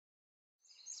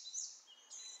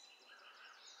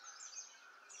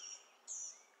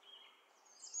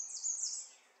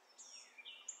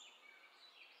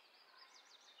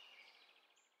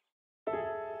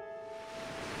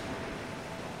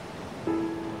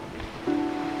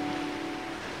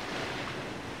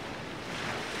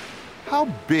How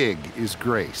big is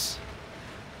grace?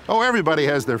 Oh, everybody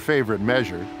has their favorite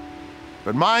measure,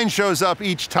 but mine shows up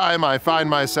each time I find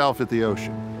myself at the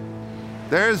ocean.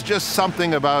 There's just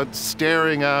something about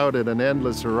staring out at an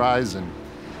endless horizon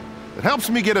that helps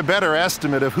me get a better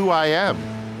estimate of who I am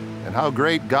and how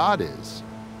great God is.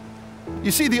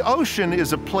 You see, the ocean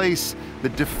is a place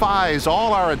that defies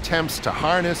all our attempts to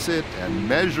harness it and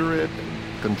measure it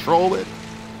and control it.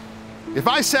 If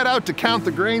I set out to count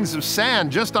the grains of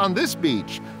sand just on this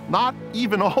beach, not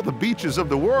even all the beaches of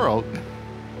the world,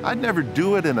 I'd never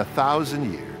do it in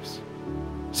 1,000 years.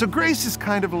 So grace is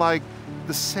kind of like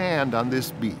the sand on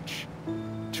this beach.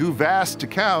 Too vast to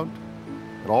count,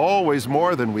 but always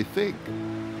more than we think.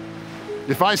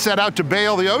 If I set out to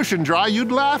bale the ocean dry, you'd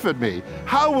laugh at me.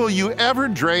 How will you ever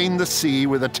drain the sea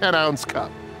with a 10-ounce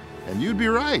cup? And you'd be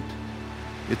right.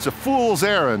 It's a fool's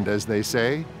errand, as they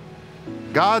say.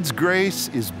 God's grace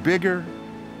is bigger,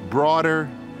 broader,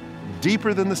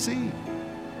 deeper than the sea.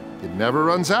 It never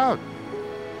runs out.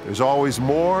 There's always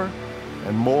more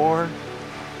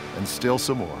and still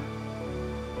some more.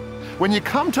 When you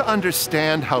come to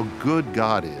understand how good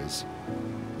God is,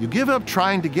 you give up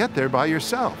trying to get there by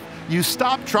yourself. You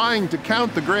stop trying to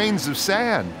count the grains of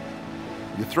sand.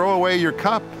 You throw away your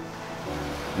cup.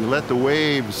 You let the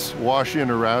waves wash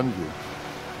in around you.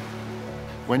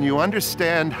 When you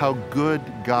understand how good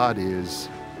God is,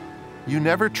 you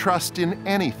never trust in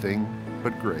anything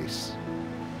but grace.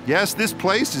 Yes, this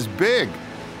place is big.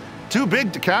 Too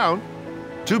big to count,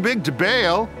 too big to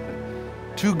bail,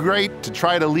 too great to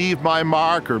try to leave my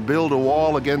mark or build a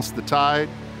wall against the tide.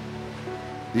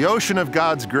 The ocean of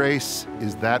God's grace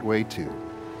is that way too.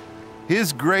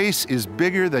 His grace is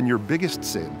bigger than your biggest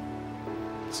sin.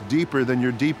 It's deeper than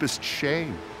your deepest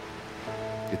shame.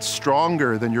 It's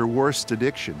stronger than your worst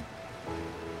addiction.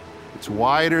 It's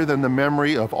wider than the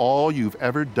memory of all you've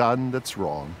ever done that's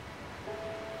wrong.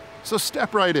 So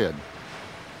step right in.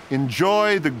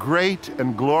 Enjoy the great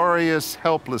and glorious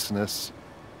helplessness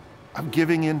of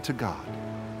giving in to God.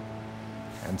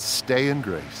 And stay in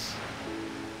grace.